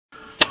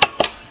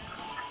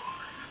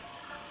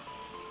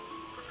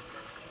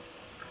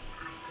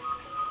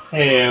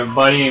Hey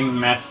everybody,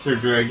 Master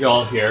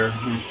Dragal here.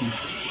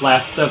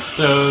 Last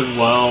episode,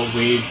 well,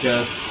 we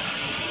just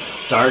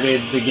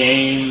started the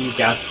game,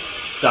 got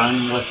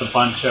done with a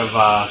bunch of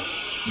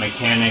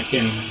mechanic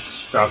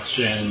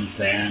instructions,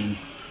 and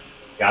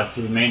got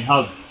to the main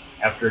hub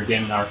after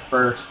getting our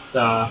first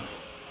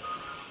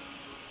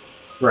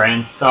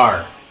Grand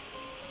Star.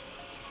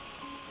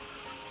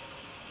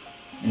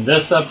 In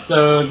this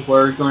episode,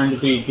 we're going to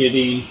be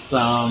getting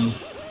some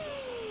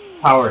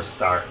Power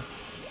Stars.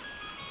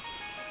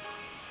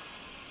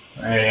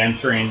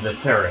 Entering the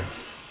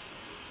terrace.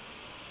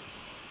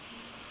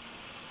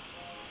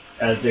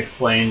 As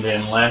explained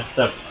in last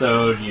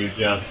episode, you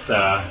just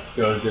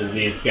go to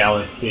these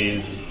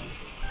galaxies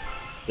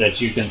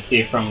that you can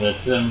see from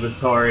this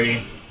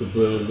inventory. The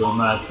blue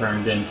Luma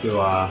turned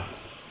into a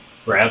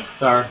grab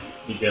star.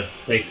 You just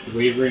take the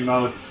Wii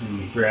remote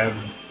and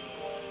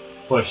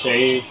push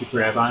A to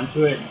grab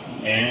onto it,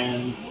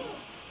 and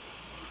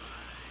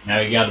now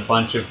you got a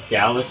bunch of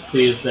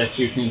galaxies that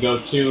you can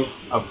go to.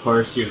 Of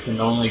course, you can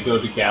only go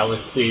to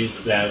galaxies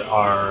that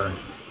are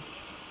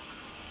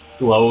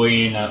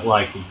glowing at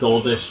like a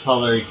goldish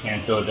color. You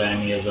can't go to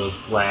any of those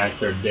black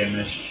or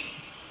dimmish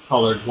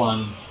colored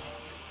ones.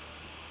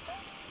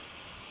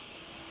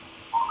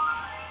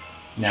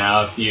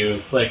 Now, if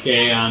you click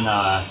A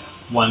on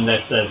one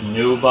that says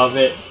new above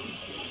it,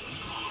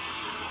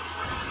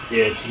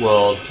 it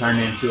will turn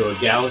into a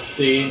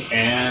galaxy,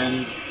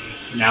 and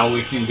now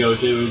we can go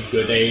to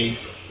Good A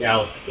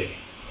Galaxy.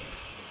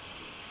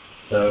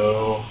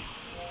 So,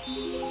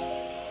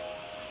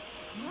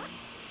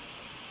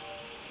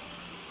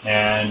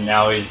 and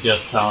now he's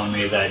just telling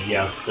me that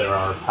yes, there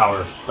are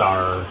Power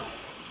Stars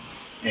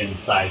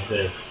inside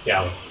this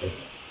galaxy.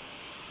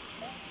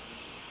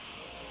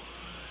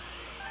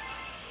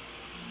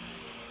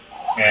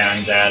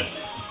 And that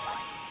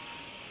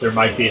there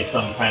might be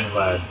some kind of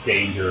a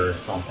danger or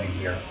something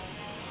here.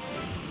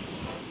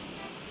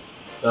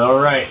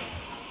 Alright.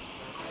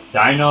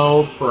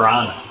 Dino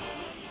Piranha.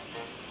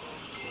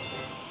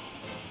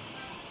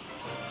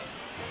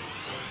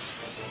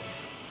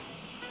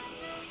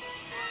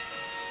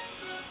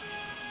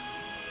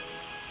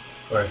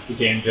 Of course, the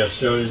game just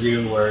shows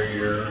you where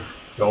you're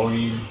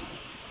going.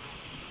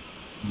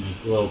 And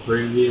it's a little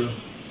preview.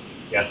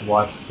 You have to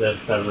watch this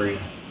the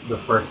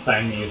first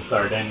time you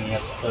start any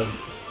episode.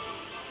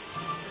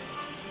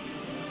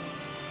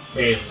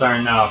 Okay,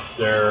 starting off,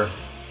 there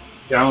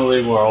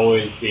generally will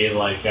always be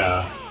like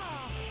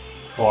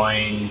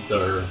coins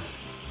or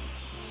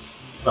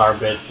star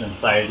bits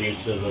inside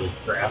each of those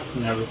graphs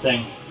and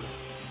everything.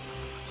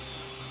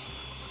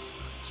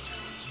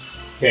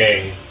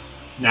 Okay,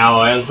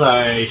 now as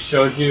I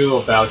showed you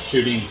about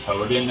shooting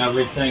Toad and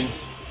everything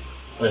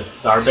with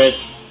star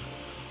bits,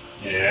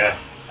 yeah,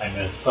 I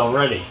missed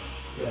already.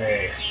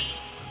 Okay,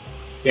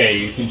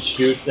 you can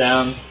shoot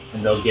them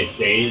and they'll get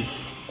dazed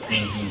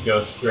and you can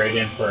go straight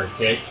in for a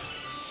kick.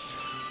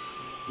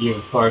 You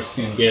of course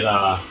can get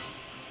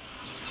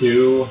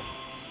 2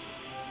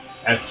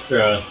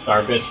 extra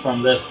star bits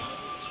from this,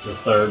 the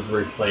third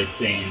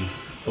replacing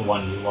the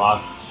one you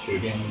lost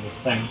shooting the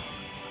thing.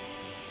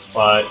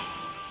 But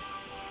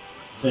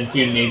since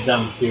you need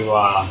them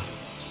to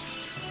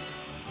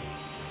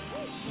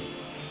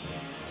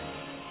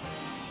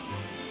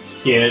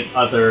get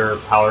other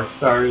Power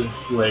Stars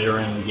later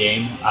in the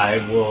game, I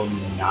will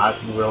not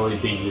really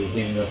be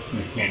using this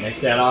mechanic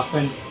that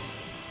often.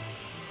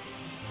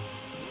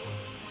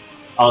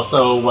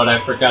 Also, what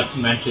I forgot to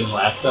mention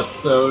last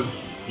episode,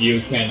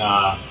 you can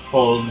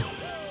hold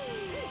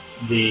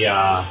the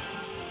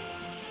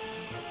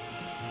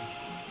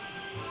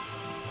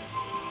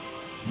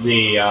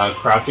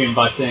crouching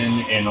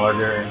button in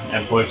order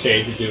and push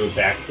A to do a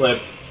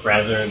backflip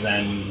rather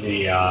than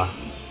the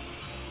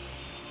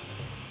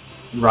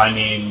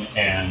running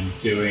and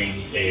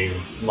doing a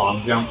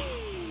long jump.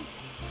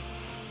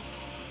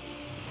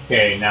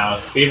 Okay, now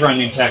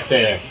speedrunning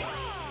tactic.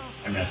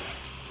 I missed.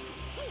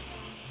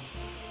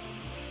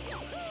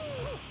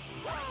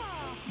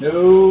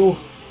 No!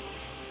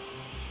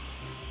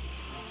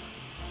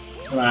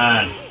 Come on.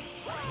 I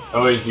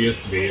always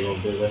used to be able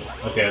to do this.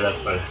 Okay,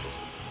 that's better.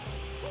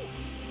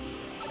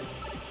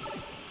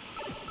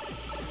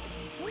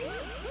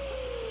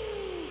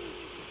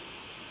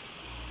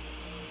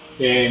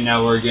 Okay,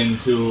 now we're getting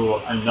to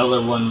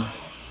another one.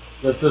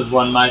 This is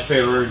one of my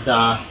favorite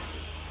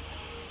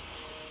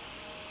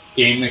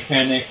game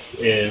mechanics,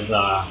 is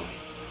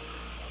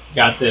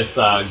got this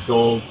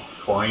gold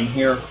coin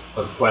here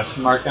with a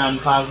question mark on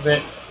top of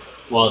it.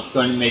 Well, it's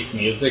going to make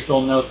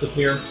musical notes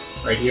appear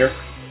right here,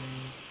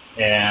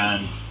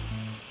 and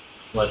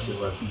let you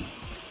listen.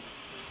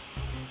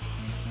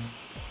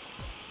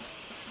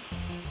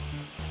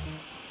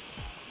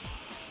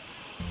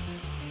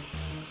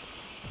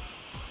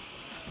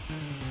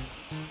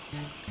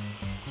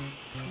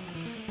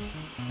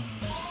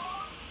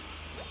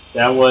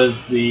 That was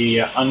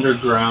the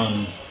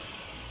underground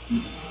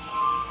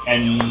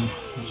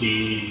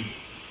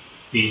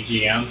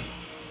BGM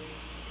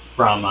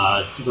from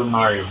Super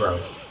Mario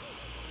Bros.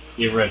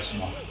 The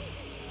original.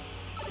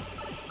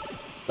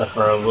 except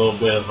for a little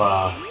bit of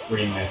a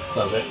remix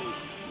of it.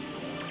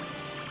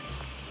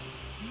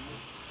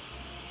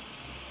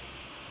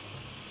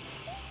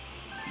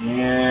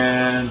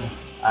 And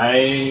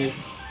I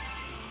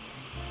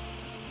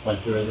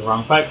went through the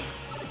wrong pipe.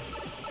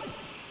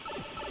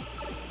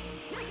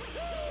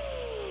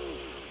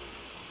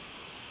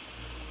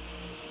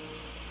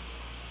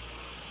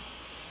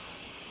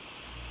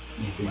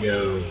 Need to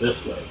go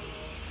this way.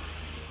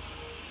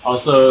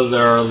 Also,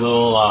 there are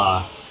little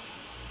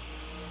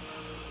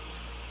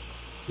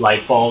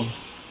light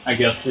bulbs, I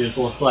guess these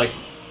look like.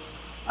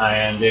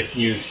 And if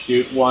you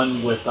shoot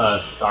one with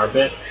a star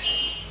bit,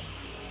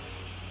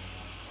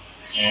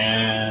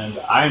 and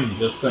I'm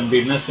just going to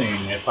be missing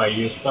if I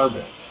use star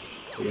bits.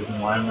 The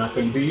reason why I'm not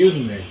going to be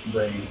using these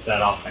things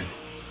that often.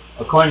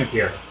 A coin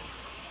appears.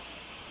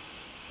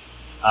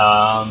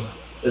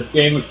 This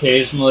game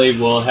occasionally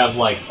will have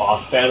like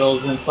boss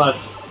battles and such.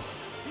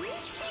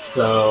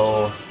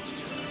 So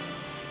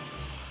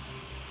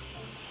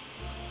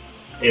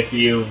if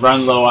you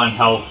run low on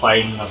health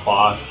fighting a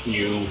boss,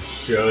 you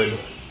should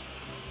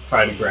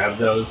try to grab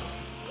those.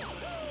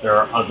 There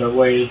are other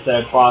ways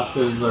that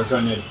bosses are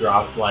going to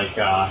drop like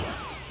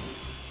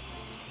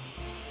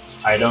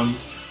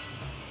items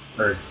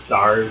or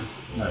stars,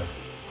 no,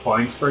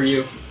 coins for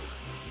you.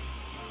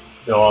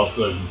 They'll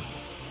also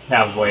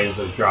have ways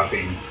of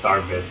dropping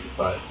star bits,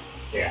 but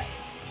yeah.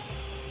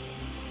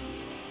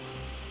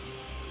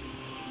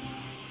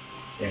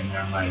 Okay,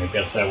 never mind. I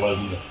guess that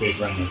wasn't the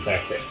speedrunning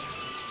tactic.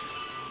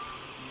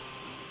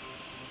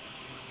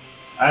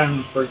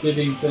 I'm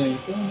forgetting things.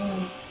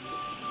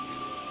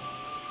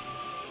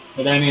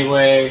 But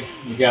anyway,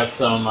 you got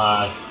some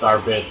star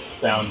bits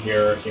down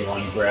here if you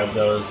want to grab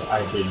those.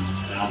 I did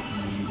not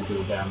mean to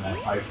go down that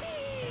pipe.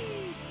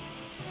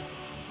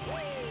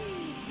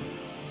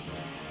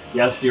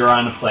 Yes, you're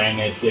on a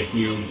planet. If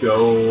you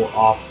go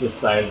off the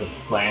side of the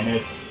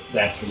planet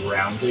that's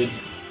rounded,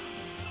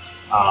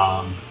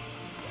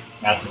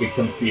 not to be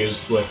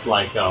confused with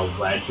like a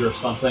ledge or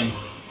something,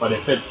 but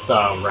if it's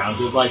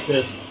rounded like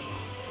this,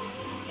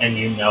 and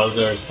you know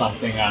there's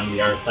something on the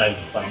other side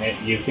of the planet,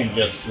 you can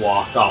just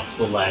walk off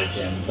the ledge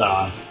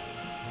and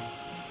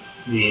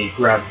the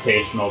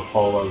gravitational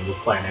pull of the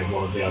planet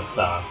will just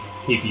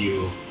keep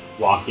you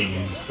walking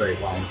in a straight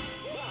line.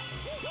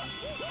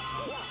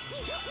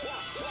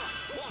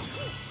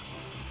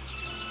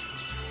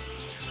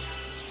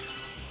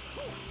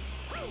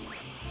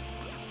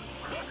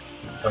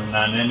 From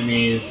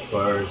non-enemies, of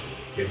course,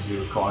 gives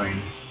you a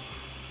coin,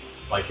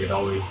 like it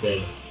always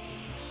did.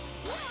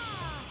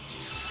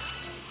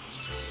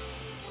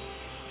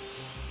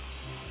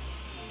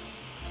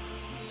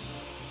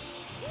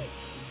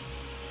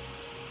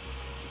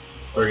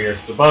 Where you're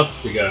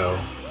supposed to go.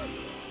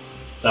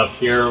 It's up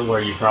here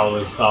where you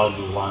probably saw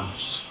the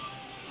launch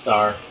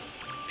star.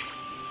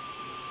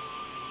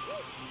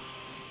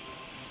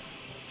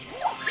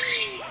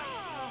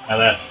 Now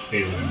that's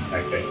speeding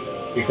tactic.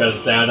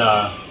 Because that,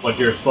 what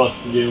you're supposed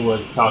to do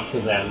was talk to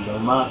that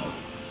Luma,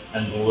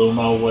 and the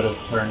Luma would have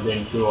turned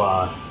into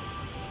a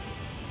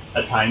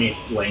tiny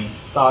sling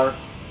star.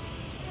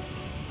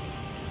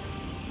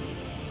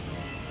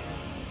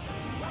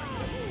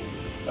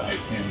 So I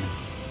can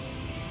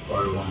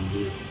or one of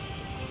these.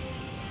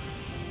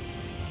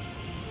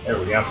 There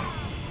we go.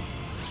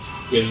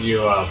 Gives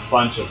you a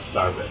bunch of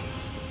star bits.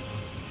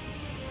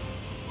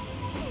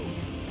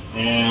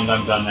 And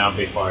I'm done now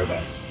before I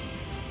die.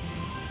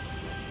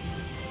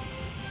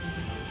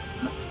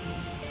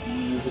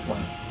 Music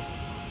one.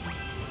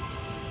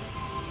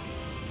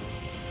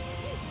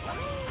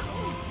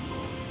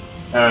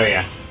 Oh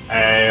yeah,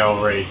 I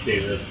already see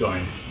this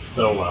going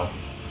so well.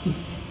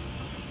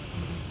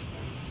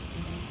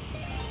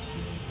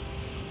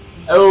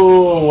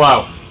 Oh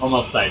wow,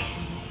 almost died.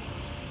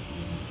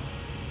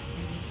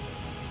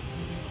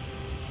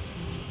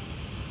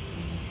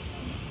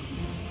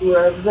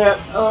 Grab that.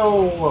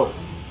 Oh, whoa.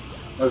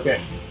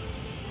 Okay.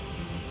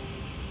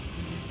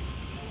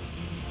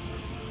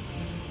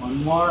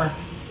 One more.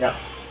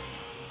 Yes.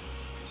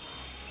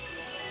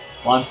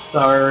 Launch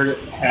star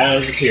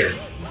has appeared.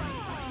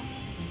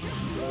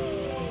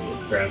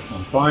 Grab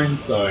some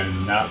coins so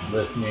I'm not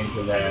listening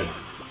to that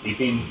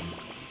beeping.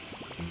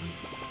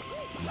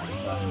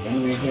 An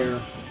enemy here.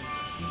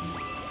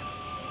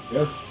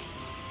 Good.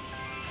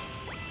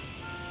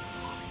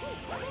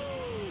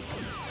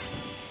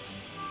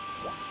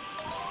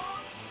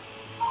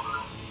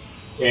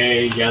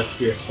 Okay, yes,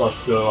 you're supposed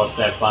to go up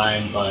that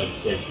vine, but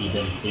if you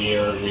didn't see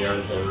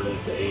earlier, there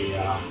is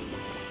a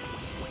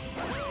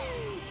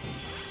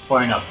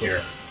point up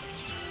here.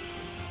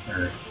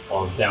 Or,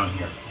 well, down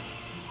here.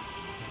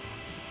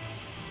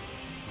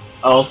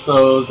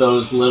 Also,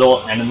 those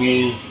little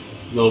enemies,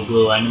 little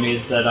blue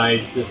enemies that I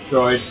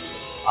destroyed,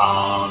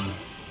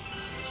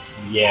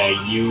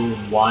 yeah, you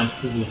want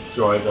to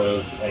destroy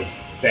those as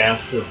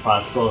fast as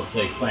possible if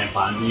they clamp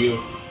onto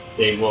you.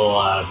 They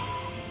will,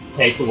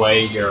 take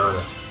away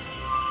your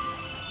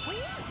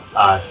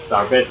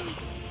star bits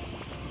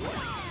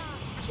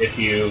if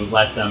you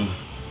let them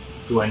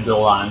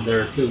dwindle on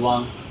there too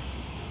long.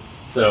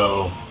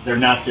 So they're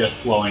not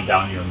just slowing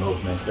down your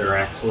movement, they're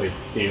actually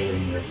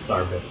stealing your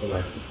star bits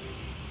away.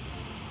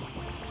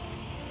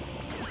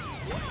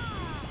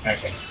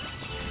 Okay.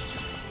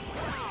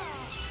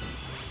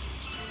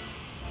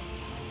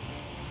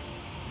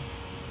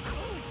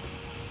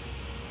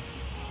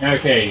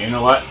 Okay, you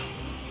know what?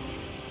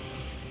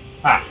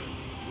 Ha!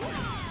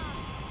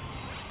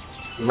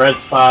 The red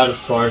spot, of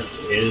course,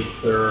 is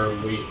their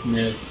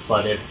weakness,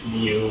 but if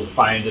you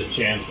find a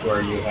chance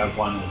where you have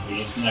one of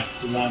these next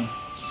to them,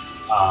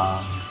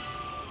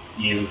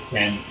 you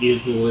can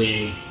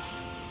easily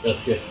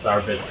just get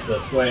star bits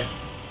this way.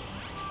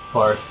 Of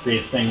course,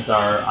 these things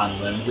are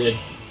unlimited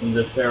in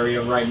this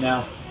area right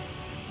now,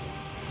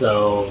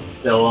 so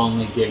they'll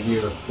only give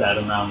you a set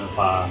amount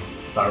of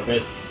star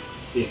bits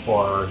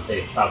before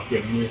they stop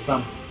giving you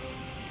some.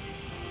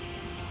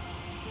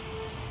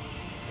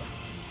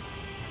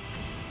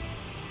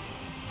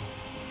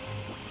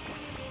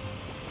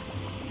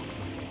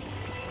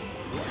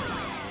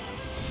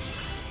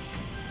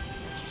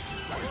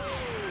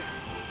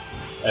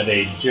 At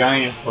a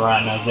giant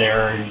piranha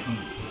there,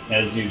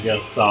 as you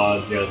just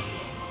saw, just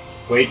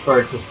wait for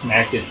it to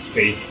smack its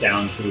face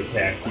down to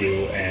attack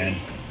you and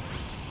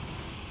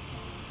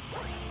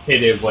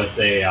hit it with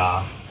a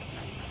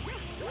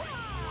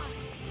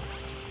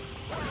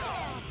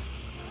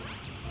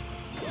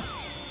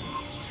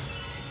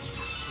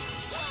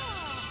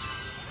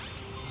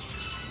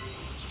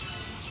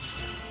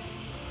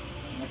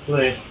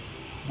actually,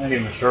 I'm not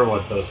even sure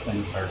what those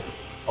things are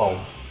called.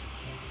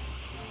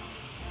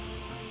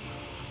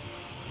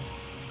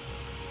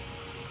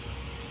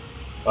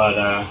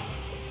 But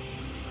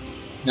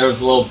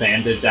there's a little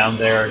bandit down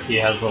there. He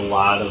has a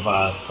lot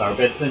of star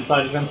bits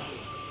inside of him.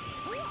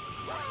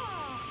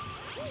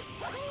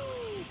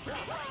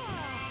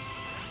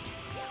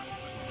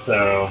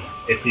 So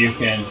if you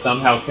can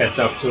somehow catch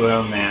up to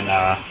him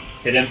and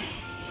hit him,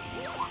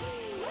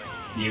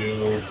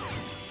 you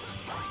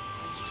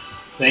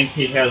think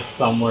he has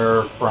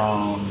somewhere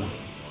from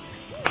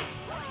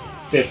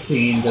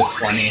 15 to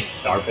 20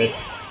 star bits.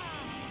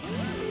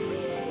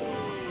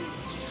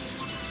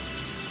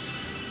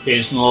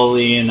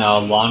 Occasionally in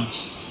launch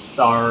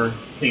star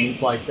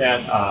scenes like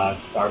that,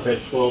 star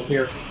bits will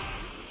appear,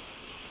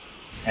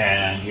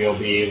 and you'll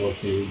be able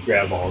to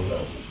grab all of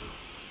those.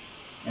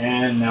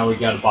 And now we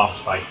got a boss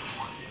fight.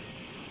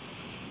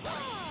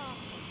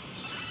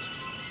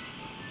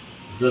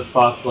 Does this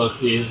boss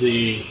look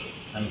easy?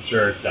 I'm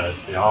sure it does.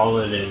 All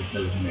it is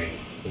me,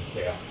 the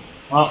tail.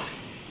 Well,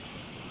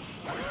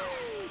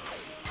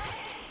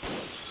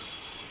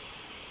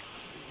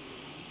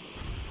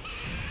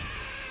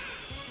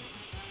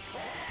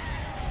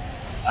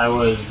 I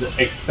was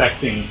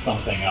expecting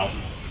something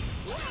else.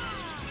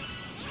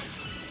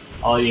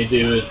 All you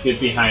do is get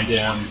behind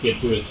him,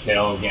 get to his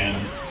tail again,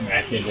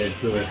 smack it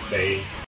into his face.